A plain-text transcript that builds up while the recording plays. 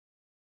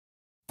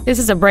This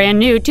is a brand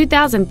new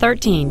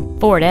 2013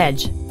 Ford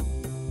Edge.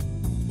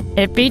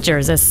 It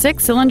features a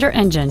 6-cylinder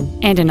engine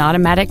and an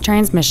automatic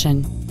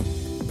transmission.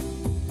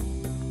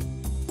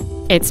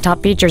 Its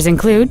top features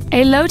include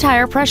a low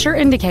tire pressure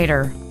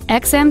indicator,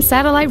 XM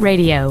satellite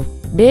radio,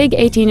 big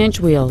 18-inch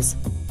wheels,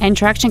 and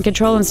traction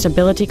control and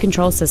stability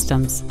control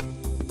systems.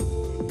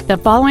 The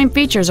following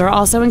features are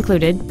also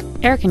included: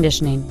 air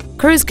conditioning,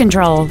 cruise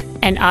control,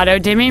 an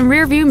auto-dimming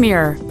rear-view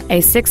mirror,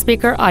 a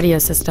 6-speaker audio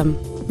system,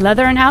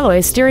 leather and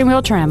alloy steering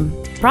wheel trim,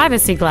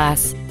 privacy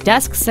glass,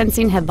 dusk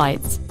sensing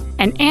headlights,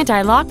 an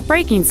anti-lock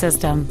braking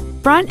system,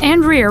 front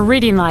and rear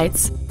reading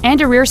lights,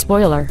 and a rear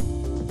spoiler.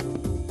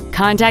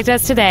 Contact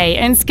us today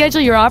and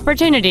schedule your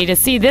opportunity to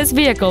see this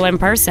vehicle in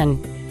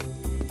person.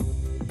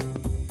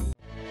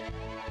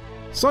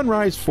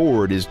 Sunrise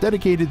Ford is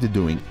dedicated to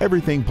doing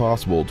everything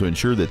possible to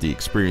ensure that the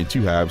experience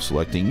you have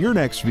selecting your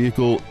next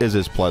vehicle is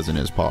as pleasant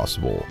as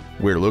possible.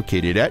 We're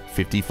located at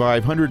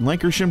 5500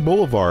 Lankershim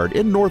Boulevard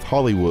in North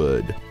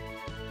Hollywood.